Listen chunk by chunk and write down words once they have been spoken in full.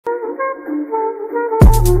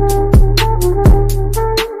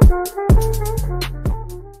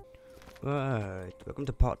Welcome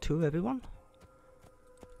to part 2, everyone.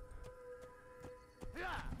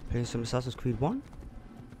 Playing some Assassin's Creed 1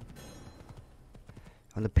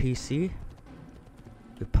 on the PC.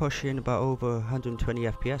 We're pushing about over 120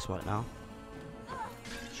 FPS right now.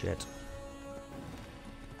 Shit.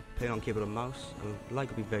 Playing on keyboard and mouse. A like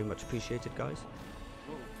would be very much appreciated, guys.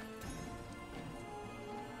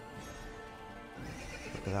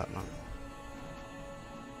 Look at that, man.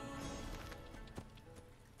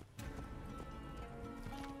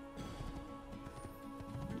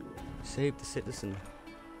 Save the citizen.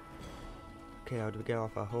 Okay, how do we get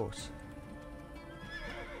off our horse?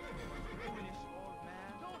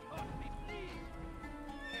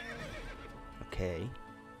 Okay.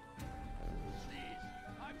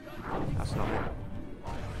 That's not it.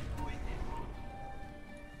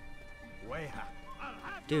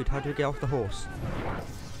 Dude, how do we get off the horse?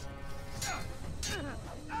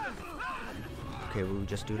 Okay, we'll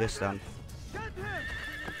just do this then.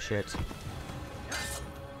 Shit.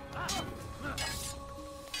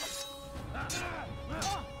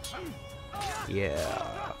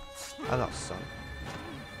 Yeah. I got some.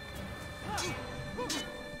 Thank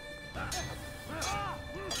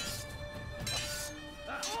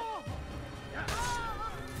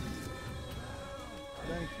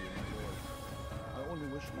you, my lord. I only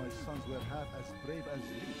wish my sons were half as brave as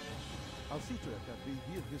you. I'll see to it that they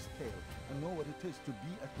hear this tale and know what it is to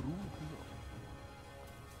be a true hero.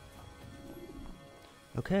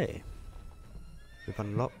 Okay. We've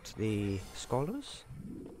unlocked the scholars.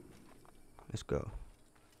 Let's go.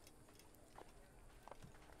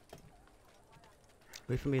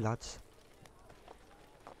 Wait for me, lads.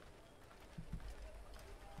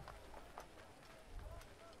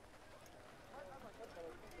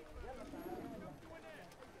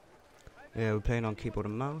 Yeah, we're playing on keyboard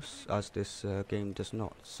and mouse, as this game does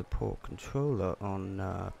not support controller on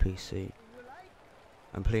PC.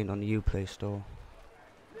 I'm playing on the Uplay store.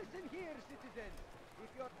 Listen here, citizen. If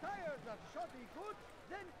you're tired of shoddy goods,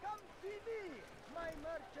 then come see me. My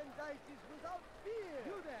merchandise is without fear.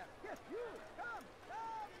 You there? Yes, you. Come,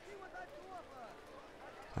 see what I have to offer.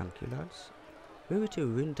 Thank you, lads. Where were we?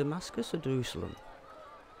 We're in Damascus or Jerusalem?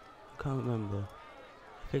 I can't remember.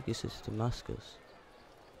 I think this is Damascus.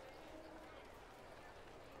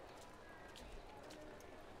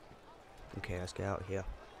 Okay, let's get out of here.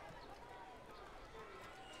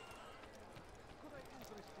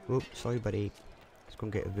 Whoop, sorry buddy. Let's go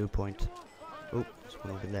and get a viewpoint. Oh, there's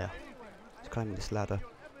one over there. Let's climb this ladder.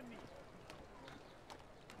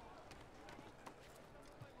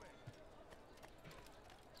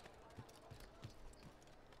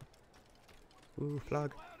 Ooh,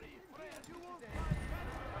 flag.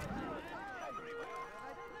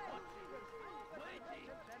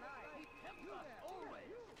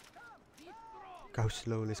 How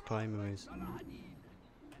slow this climber is.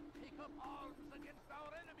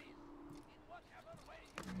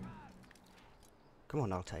 Come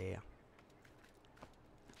on, Altair.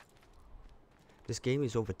 This game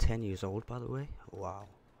is over 10 years old, by the way. Wow.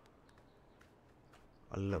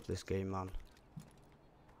 I love this game, man.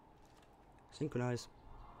 Synchronize.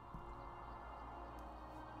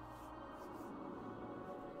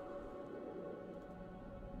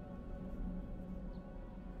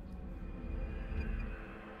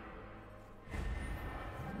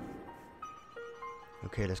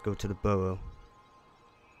 Okay, let's go to the burrow.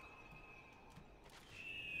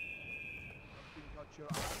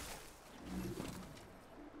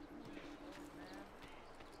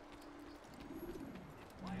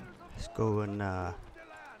 Let's go and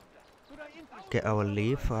get our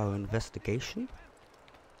leave for our investigation.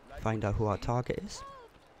 Find out who our target is.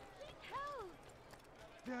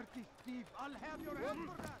 Dirty thief, I'll have your head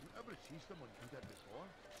for that. You ever see someone do that before?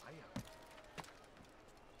 I have.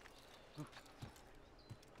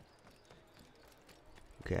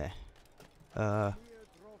 Okay.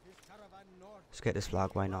 Let's get this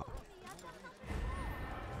flag, why not?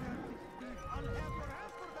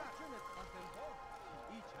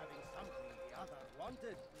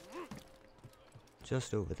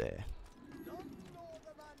 Just over there.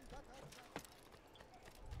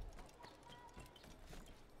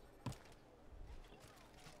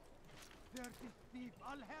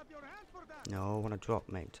 No, I want to drop,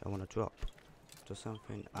 mate. I want to drop. Do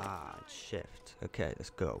something. Ah, shift. Okay, let's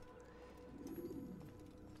go.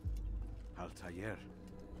 Altair,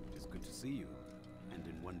 it is good to see you, and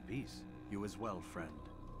in one piece. You as well, friend.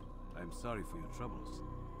 I am sorry for your troubles.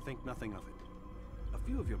 Think nothing of it. A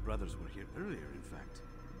few of your brothers were here earlier, in fact.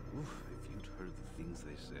 Oof, if you'd heard the things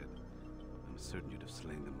they said, I'm certain you'd have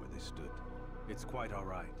slain them where they stood. It's quite all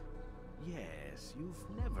right. Yes, you've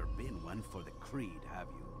never been one for the creed, have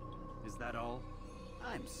you? Is that all?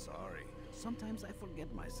 I'm sorry. Sometimes I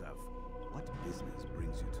forget myself. What business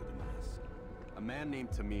brings you to the mass? A man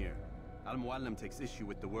named Tamir. Al-Muallim takes issue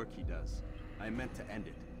with the work he does. I meant to end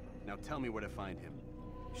it. Now tell me where to find him.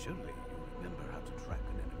 Surely you remember how to track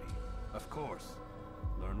an enemy. Of course.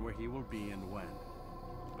 Learn where he will be and when.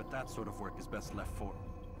 But that sort of work is best left for...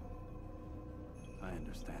 I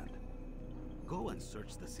understand. Go and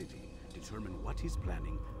search the city. Determine what he's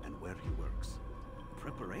planning and where he works.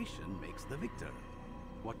 Preparation makes the victor.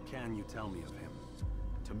 What can you tell me of him?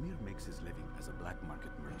 Tamir makes his living as a black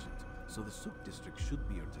market merchant, so the souk district should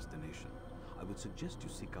be your destination. I would suggest you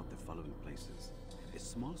seek out the following places. A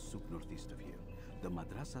small souk northeast of here, the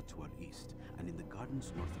madrasa to our east, and in the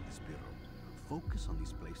gardens north of this bureau. Focus on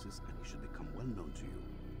these places and he should become well known to you.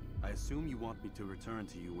 I assume you want me to return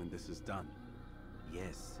to you when this is done.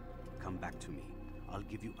 Yes, come back to me. I'll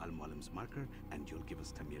give you Al-Muallim's marker and you'll give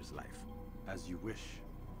us Tamir's life. As you wish.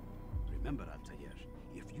 Remember, Altair,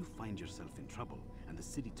 if you find yourself in trouble and the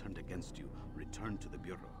city turned against you, return to the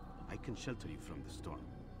bureau. I can shelter you from the storm.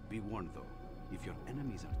 Be warned though, if your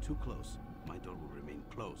enemies are too close, my door will remain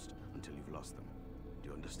closed until you've lost them. Do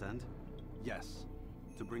you understand? Yes.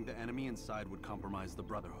 To bring the enemy inside would compromise the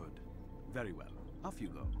Brotherhood. Very well. Off you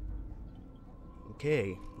go.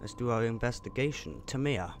 Okay, let's do our investigation.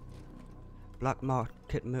 Tamir, black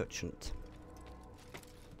market merchant.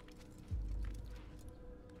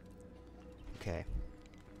 Okay.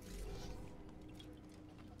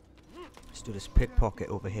 Let's do this pickpocket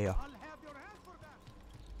over here.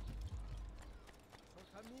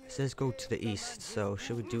 It says go to the east, so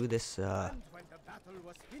should we do this?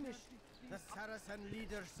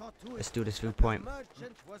 Let's do this viewpoint. The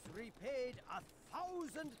merchant was repaid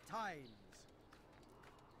 1,000 times.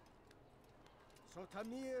 So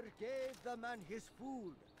Tamir gave the man his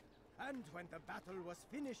food, and when the battle was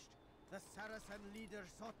finished, the Saracen leader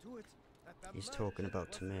saw to it that the He's talking about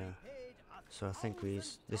was Tamir. repaid So I think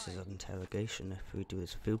 1,000 this is an times. interrogation if we do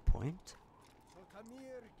this viewpoint. So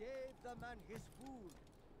Tamir gave the man his food,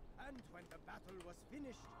 and when the battle was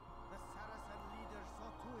finished, the Saracen leader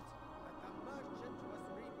saw to it that the merchant was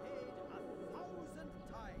repaid 1,000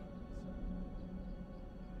 times.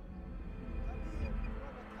 Tamir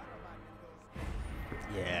drove a caravan in those days.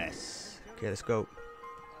 Yes. Okay, let's go. But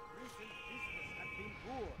recent business had been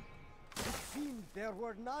poor. It seemed there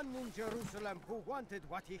were none in Jerusalem who wanted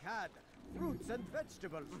what he had, fruits and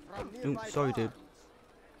vegetables from nearby sorry, dude. farms.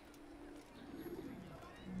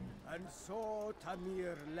 And so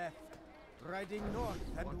Tamir left, riding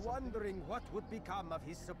north and wondering what would become of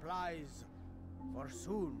his supplies. For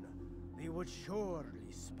soon, they would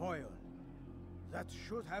surely spoil. That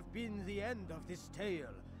should have been the end of this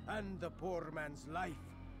tale and the poor man's life.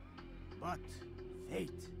 But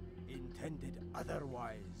fate intended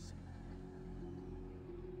otherwise.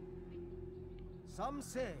 Some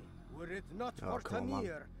say, were it not Oh, for come on.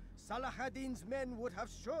 Tamir, Salah ad-Din's men would have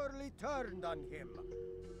surely turned on him.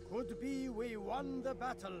 Could be we won the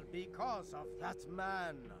battle because of that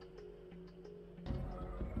man.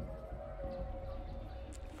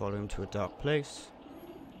 Follow him to a dark place.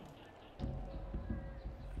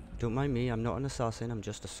 Don't mind me, I'm not an assassin, I'm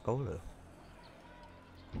just a scholar.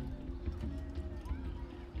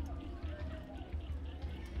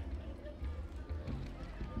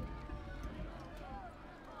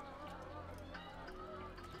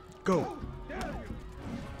 Go!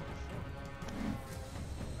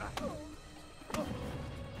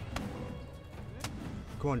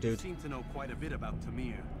 Go on, You dude. seem to know quite a bit about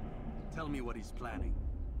Tamir. Tell me what he's planning.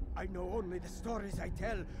 I know only the stories I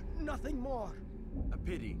tell, nothing more. A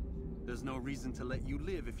pity. There's no reason to let you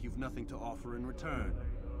live if you've nothing to offer in return.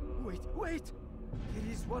 Wait!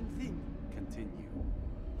 There is one thing. Continue.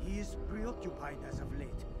 He is preoccupied as of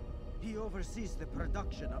late. He oversees the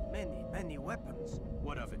production of many weapons.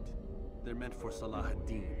 What of it? They're meant for Salah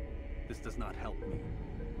ad-Din. This does not help me,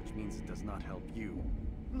 which means it does not help you.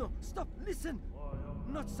 No, stop, listen!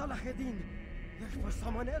 Not Salah ad-Din. They're for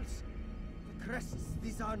someone else. The crests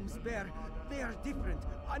these arms bear, they are different,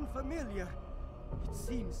 unfamiliar. It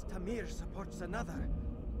seems Tamir supports another,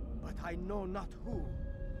 but I know not who.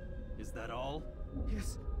 Is that all?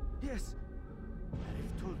 Yes.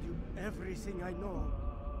 I've told you everything I know.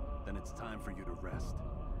 Then it's time for you to rest.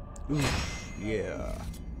 Oof, yeah.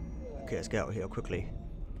 Okay, let's get out of here quickly.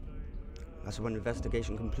 That's one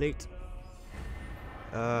investigation complete.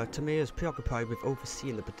 Tamir is preoccupied with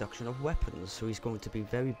overseeing the production of weapons, so he's going to be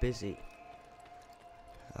very busy.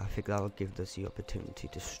 I think that will give us the opportunity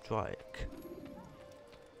to strike.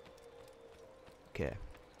 Okay.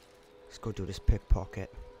 Let's go do this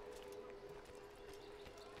pickpocket.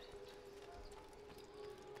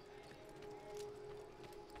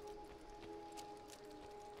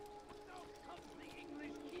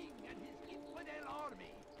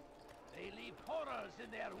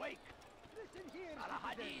 Listen here,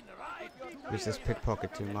 citizen. Who's this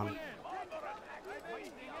pickpocketing man?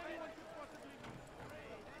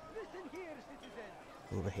 Listen here, citizen.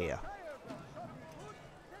 Over here.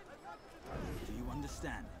 Do you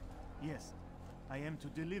understand? Yes, I am to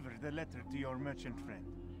deliver the letter to your merchant friend.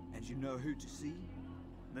 And you know who to see?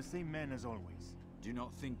 The same man as always. Do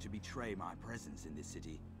not think to betray my presence in this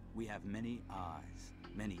city. We have many eyes,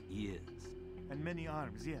 many ears. And many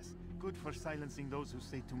arms, yes. Good for silencing those who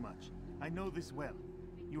say too much. I know this well.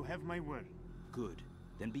 You have my word. Good.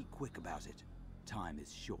 Then be quick about it. Time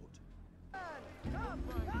is short.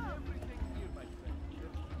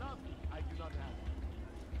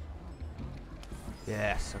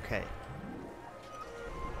 Yes, okay.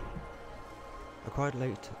 Acquired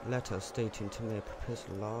letter stating to me prepares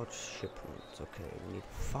a large shipment. Okay, we need to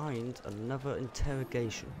find another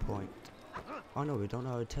interrogation point. Oh no, we don't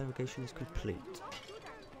know, our interrogation is complete.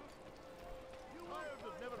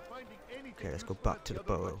 Okay, let's go back to the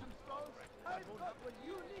burrow.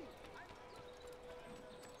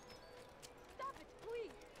 Stop it,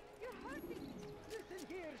 please! You're hurting! Listen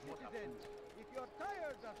here, citizen. If your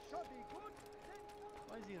tires are shoddy good, then...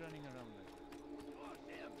 Why is he running around like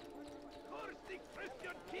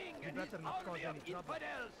You better not cause any trouble.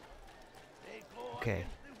 Okay,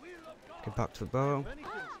 get back to the burrow. Many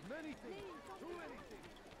things. Do anything.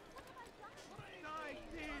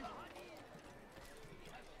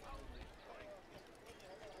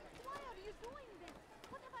 Why are you doing this?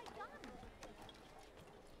 What have I done?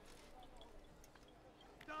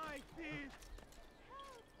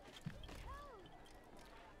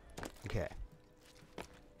 Okay.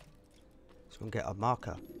 Let's go and get a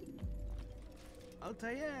marker.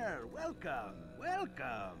 Altair, welcome,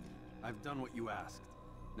 welcome. I've done what you asked.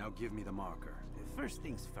 Now give me the marker. First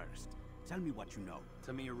things first. Tell me what you know.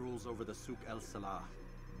 Tamir rules over the Souk El Salah.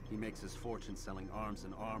 He makes his fortune selling arms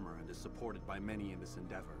and armor and is supported by many in this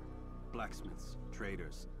endeavor. Blacksmiths,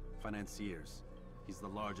 traders, financiers. He's the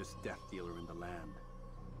largest death dealer in the land.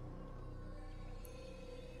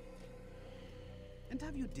 And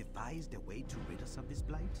have you devised a way to rid us of this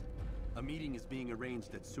blight? A meeting is being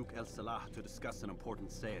arranged at Souk El Salah to discuss an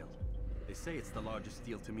important sale. They say it's the largest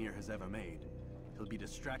deal Tamir has ever made. He'll be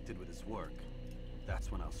distracted with his work.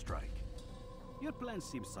 That's when I'll strike. Your plan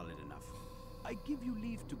seems solid enough. I give you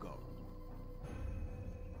leave to go.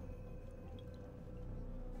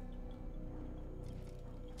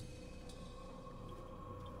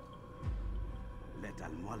 Let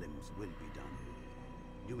Al-Mualim's will be done.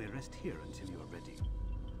 You may rest here until you are ready.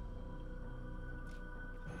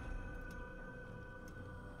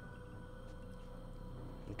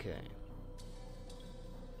 Okay.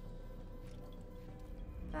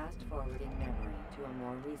 Fast forwarding memory to a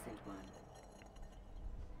more recent one.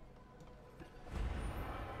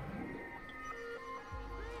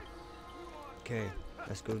 Okay,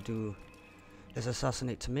 let's go do... Let's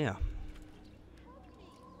assassinate Tamir.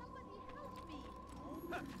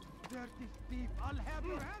 Dirty thief, I'll have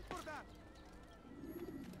your hand for that!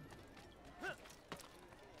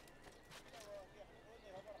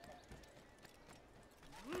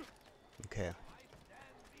 Okay.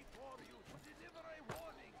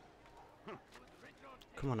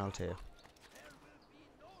 Come on, Altair.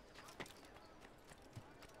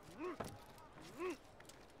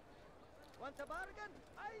 Want a bargain?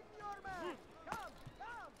 I'm your man! Come,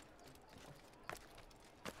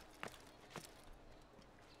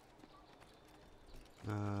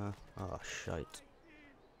 come! Oh, shite.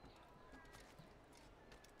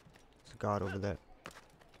 There's a guard over there.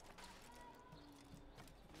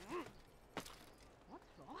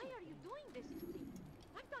 Why are you doing this to me?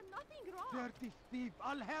 I've done nothing wrong. Dirty thief,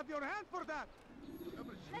 I'll have your hand for that! Let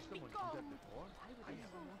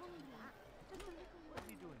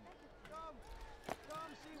me go.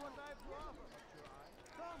 Come see what I've to offer.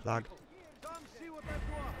 Flag. Come see what I've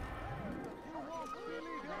to offer. You won't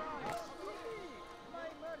believe your eyes. My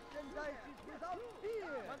merchandise is without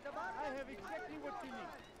fear. I have exactly what you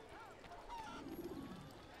need.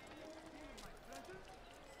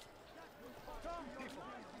 Come, people.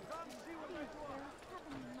 Come see what I've to offer.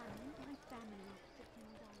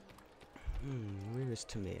 Where is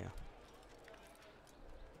Tamir?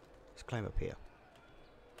 Let's climb up here.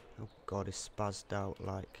 Oh god, he's spazzed out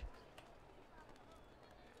like...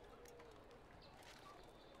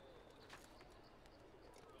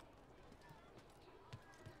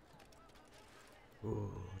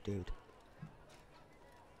 Ooh, dude.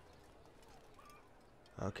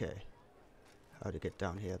 Okay. How to get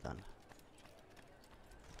down here then?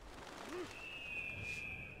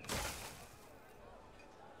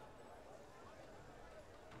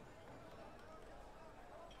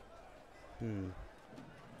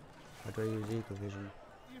 How do I use Eagle Vision?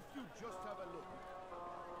 If you just have a look.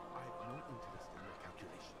 I have no interest in your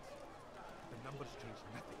calculations. The numbers change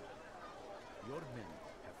nothing. Your men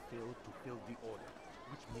have failed to fill the order,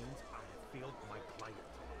 which means I have failed my client.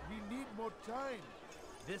 We need more time.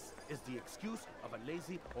 This is the excuse of a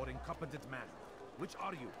lazy or incompetent man. Which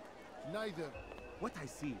are you? Neither. What I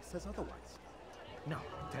see says otherwise. Now,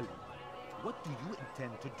 tell me, what do you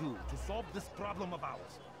intend to do to solve this problem of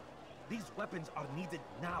ours? These weapons are needed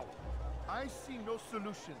now. I see no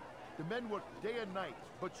solution. The men work day and night,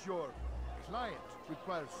 but your client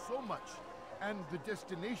requires so much. And the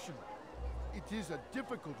destination, it is a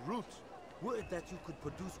difficult route. Would that you could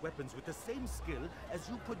produce weapons with the same skill as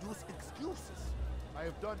you produce excuses. I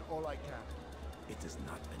have done all I can. It is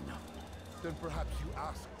not enough. Then perhaps you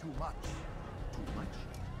ask too much. Too much?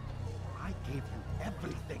 I gave you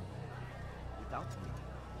everything. Without me,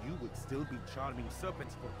 you would still be charming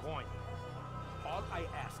serpents for coin. All I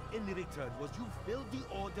asked in return was you fill the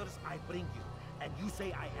orders I bring you. And you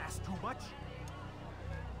say I asked too much?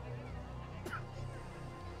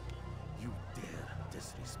 You dare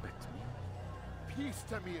disrespect me? Peace,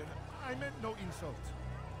 Tamir. I meant no insult.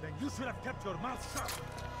 Then you should have kept your mouth shut.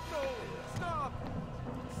 No! Stop!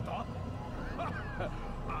 Stop?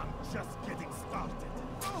 I'm just getting started.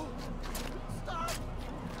 No! Stop!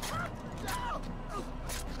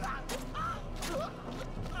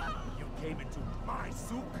 You came into my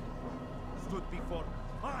souk, stood before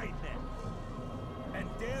my men, and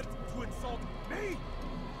dared to insult me?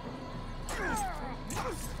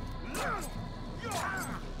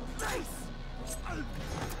 Face!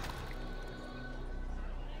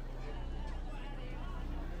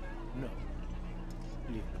 No.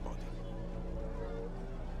 Leave the body.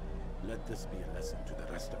 Let this be a lesson to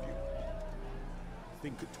the rest of you.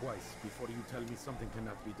 Think twice before you tell me something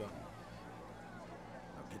cannot be done.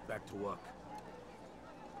 Now get back to work.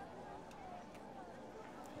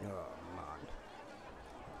 Oh man.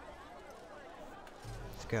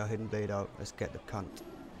 Let's get our hidden blade out. Let's get the cunt.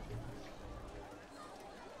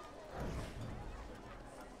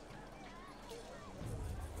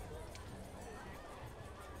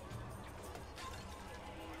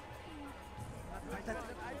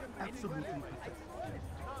 Absolutely pathetic.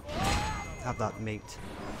 Have that, mate.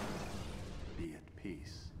 Be at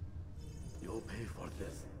peace. You'll pay for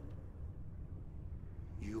this.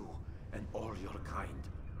 You and all your kind.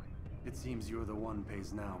 It seems you're the one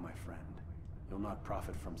pays now, my friend. You'll not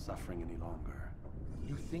profit from suffering any longer.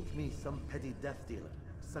 You think me some petty death dealer,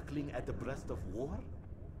 suckling at the breast of war?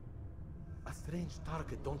 A strange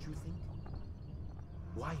target, don't you think?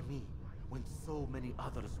 Why me, when so many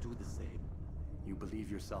others do the same? You believe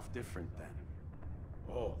yourself different, then?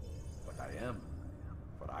 Oh, but I am.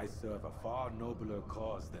 For I serve a far nobler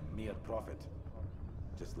cause than mere profit.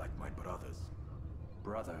 Just like my brothers.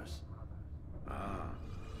 Brothers? Ah,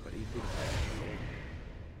 but he thinks I am alone.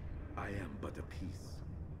 I am but a piece.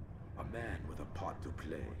 A man with a part to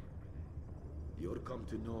play. You'll come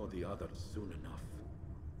to know the others soon enough.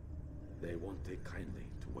 They won't take kindly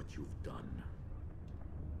to what you've done.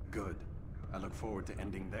 Good. I look forward to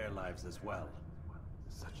ending their lives as well.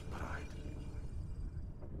 Such pride.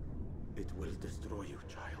 It will destroy you,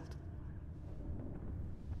 child.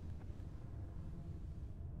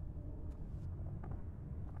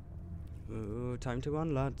 Ooh, time to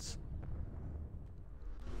run, lads.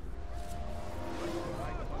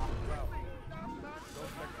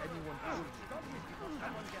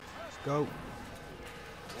 Let's go.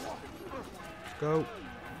 Let's go.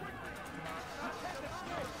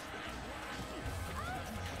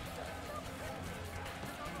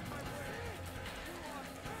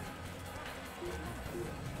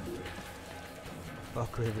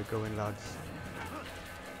 Fuck, where we're going, lads.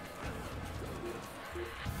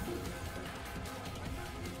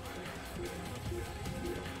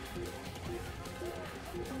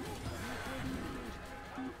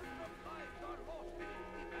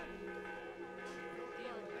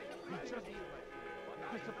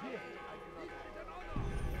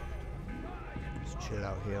 Just chill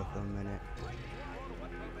out here for a minute.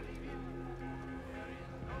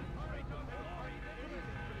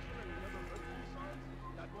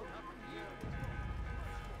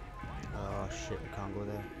 Oh shit, we can't go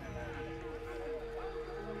there.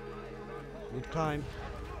 Need to climb.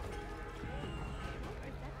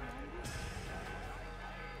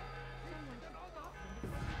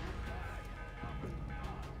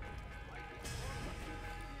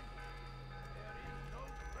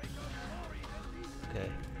 Okay,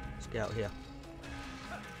 let's get out here.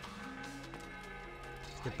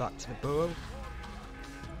 Let's get back to the burrow.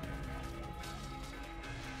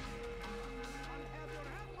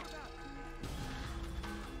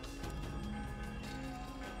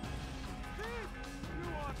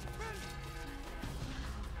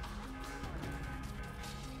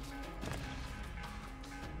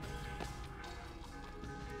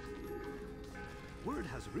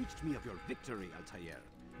 has reached me of your victory, Altair.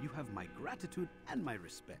 You have my gratitude and my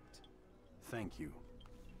respect. Thank you.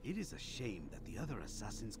 It is a shame that the other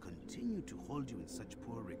assassins continue to hold you in such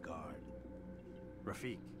poor regard.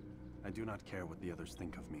 Rafik, I do not care what the others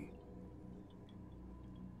think of me.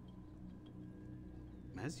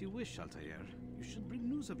 As you wish, Altair. You should bring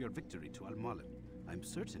news of your victory to Al-Mualim. I'm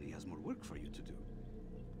certain he has more work for you to do.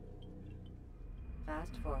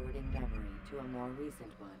 Fast forwarding memory to a more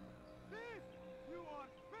recent one.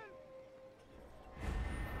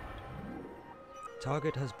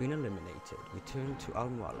 Target has been eliminated. Return to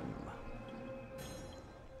Al-Mualim.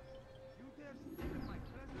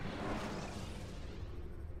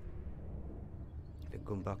 Is it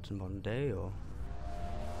going back to modern day or?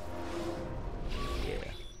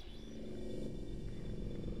 Yeah.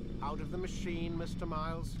 Out of the machine, Mr.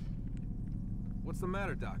 Miles. What's the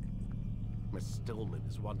matter, Doc? Miss Stillman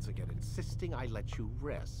is once again insisting I let you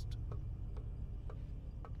rest.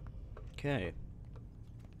 Okay.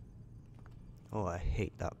 Oh, I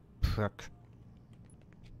hate that prick.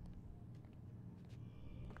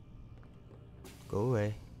 Go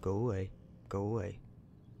away, go away, go away.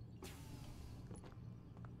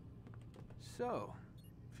 So,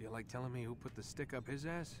 feel like telling me who put the stick up his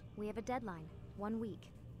ass? We have a deadline. 1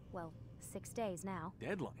 week. Well, 6 days now.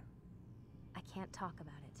 Deadline? I can't talk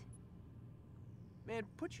about it. Man,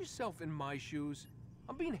 put yourself in my shoes.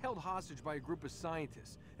 I'm being held hostage by a group of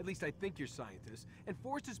scientists. At least I think you're scientists. And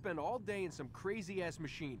forced to spend all day in some crazy-ass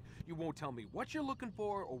machine. You won't tell me what you're looking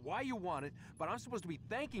for or why you want it, but I'm supposed to be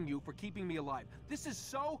thanking you for keeping me alive. This is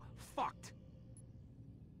so fucked.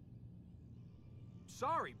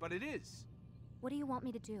 Sorry, but it is. What do you want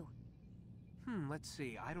me to do? Let's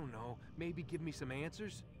see. I don't know. Maybe give me some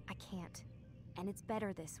answers? I can't. And it's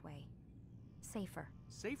better this way. Safer.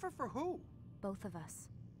 Safer for who? Both of us.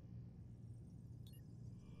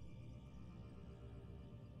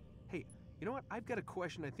 Hey, you know what? I've got a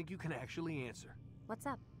question I think you can actually answer. What's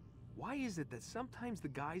up? Why is it that sometimes the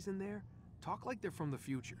guys in there talk like they're from the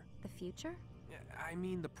future? The future? I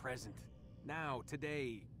mean the present. Now,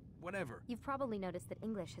 today, whatever. You've probably noticed that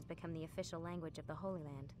English has become the official language of the Holy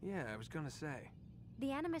Land. Yeah, I was gonna say.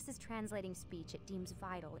 The Animus is translating speech it deems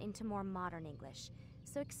vital into more modern English,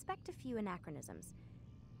 so expect a few anachronisms.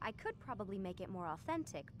 I could probably make it more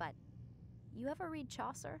authentic, but... You ever read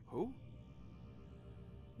Chaucer? Who?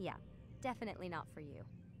 Yeah, definitely not for you.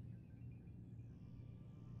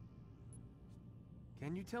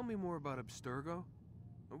 Can you tell me more about Abstergo?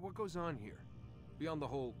 What goes on here? Beyond the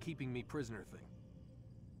whole keeping me prisoner thing.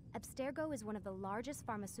 Abstergo is one of the largest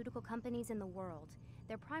pharmaceutical companies in the world.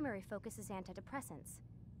 Their primary focus is antidepressants.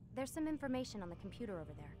 There's some information on the computer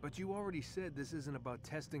over there. But you already said this isn't about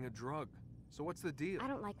testing a drug. So what's the deal? I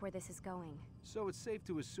don't like where this is going. So it's safe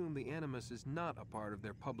to assume the Animus is not a part of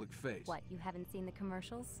their public face. What, you haven't seen the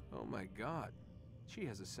commercials? Oh my god. She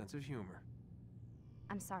has a sense of humor.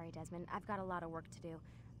 I'm sorry, Desmond. I've got a lot of work to do.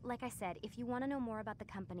 Like I said, if you want to know more about the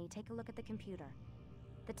company, take a look at the computer.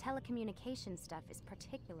 The telecommunication stuff is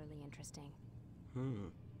particularly interesting.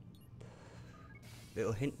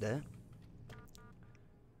 Little hint there.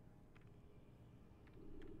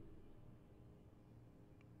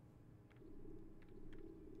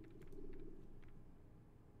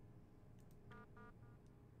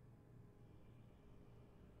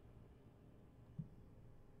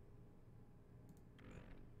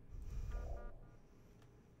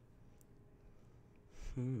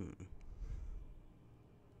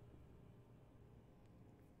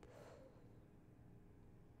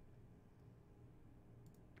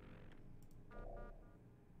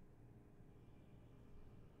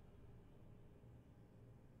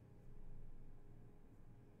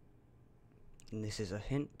 And this is a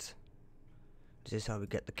hint. This is how we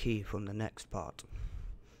get the key from the next part.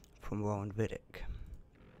 From Warren Vidic.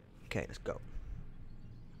 Okay, let's go.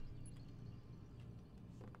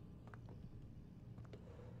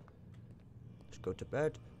 Let's go to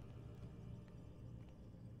bed.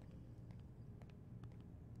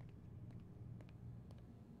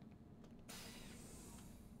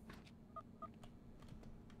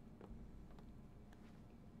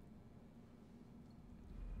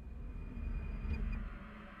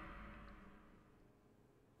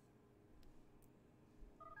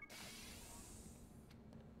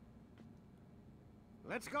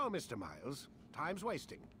 Let's go, Mr. Miles. Time's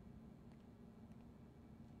wasting.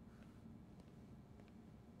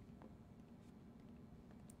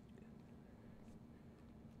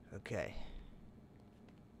 Okay.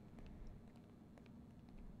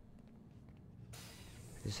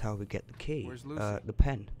 This is how we get the key. Where's Lucy? The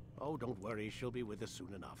pen. Oh, don't worry. She'll be with us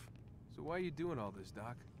soon enough. So why are you doing all this,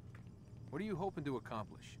 Doc? What are you hoping to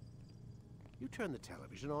accomplish? You turn the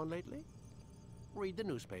television on lately? Read the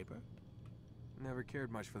newspaper? Never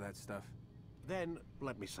cared much for that stuff. Then,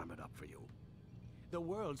 let me sum it up for you. The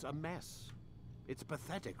world's a mess. It's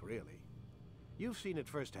pathetic, really. You've seen it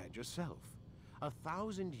firsthand yourself.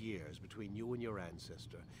 1,000 years between you and your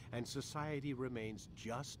ancestor, and society remains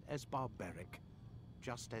just as barbaric,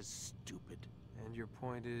 just as stupid. And your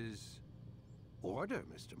point is? Order,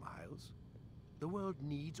 Mr. Miles. The world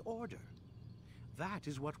needs order. That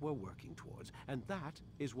is what we're working towards, and that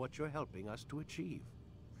is what you're helping us to achieve.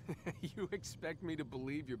 You expect me to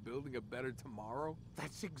believe you're building a better tomorrow?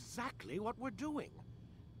 That's exactly what we're doing.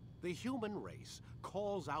 The human race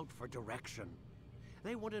calls out for direction.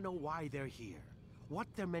 They want to know why they're here, what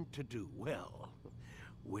they're meant to do. Well,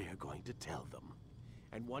 we're going to tell them.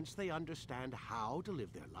 And once they understand how to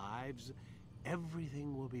live their lives,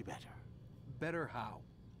 everything will be better. Better how?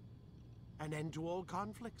 An end to all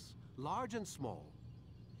conflicts, large and small.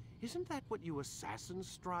 Isn't that what you assassins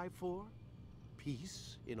strive for?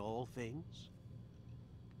 Peace in all things?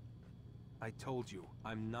 I told you,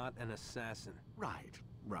 I'm not an assassin. Right,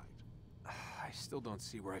 right. I still don't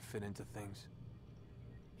see where I fit into things.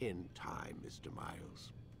 In time, Mr.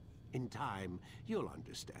 Miles. In time, you'll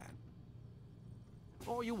understand.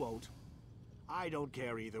 Or you won't. I don't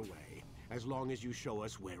care either way, as long as you show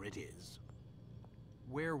us where it is.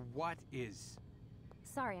 Where what is?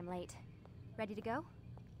 Sorry I'm late. Ready to go?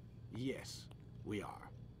 Yes, we are.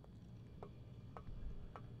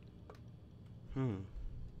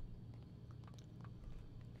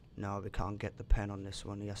 No, we can't get the pen on this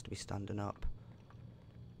one. He has to be standing up.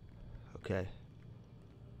 Okay.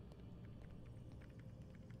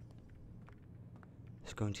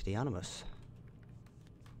 Let's go into the Animus.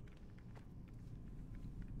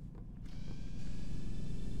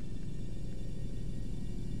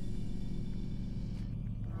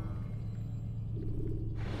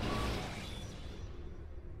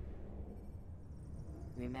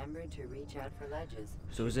 Remember to reach out for ledges.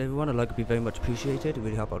 So as everyone, I'd like to be very much appreciated. It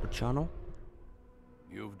really help out the channel.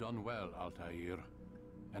 You've done well, Altair.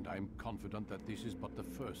 And I'm confident that this is but the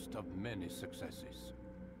first of many successes.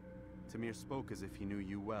 Tamir spoke as if he knew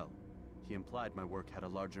you well. He implied my work had a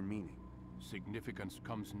larger meaning. Significance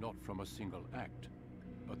comes not from a single act,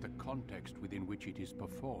 but the context within which it is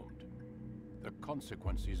performed. The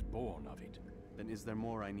consequences born of it. Then is there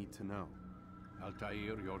more I need to know? Altair,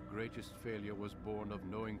 your greatest failure was born of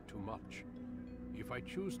knowing too much. If I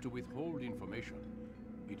choose to withhold information,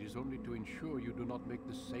 it is only to ensure you do not make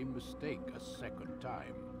the same mistake a second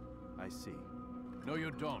time. I see. No, you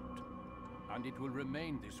don't. And it will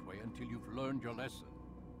remain this way until you've learned your lesson.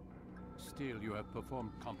 Still, you have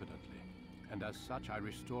performed competently, and as such I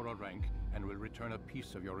restore a rank and will return a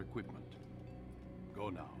piece of your equipment. Go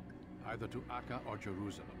now, either to Akka or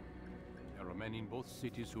Jerusalem. There are men in both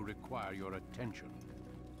cities who require your attention.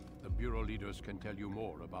 The Bureau leaders can tell you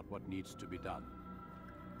more about what needs to be done.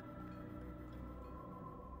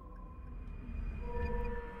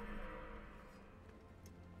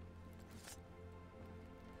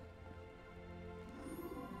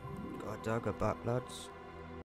 Got a dagger back, lads.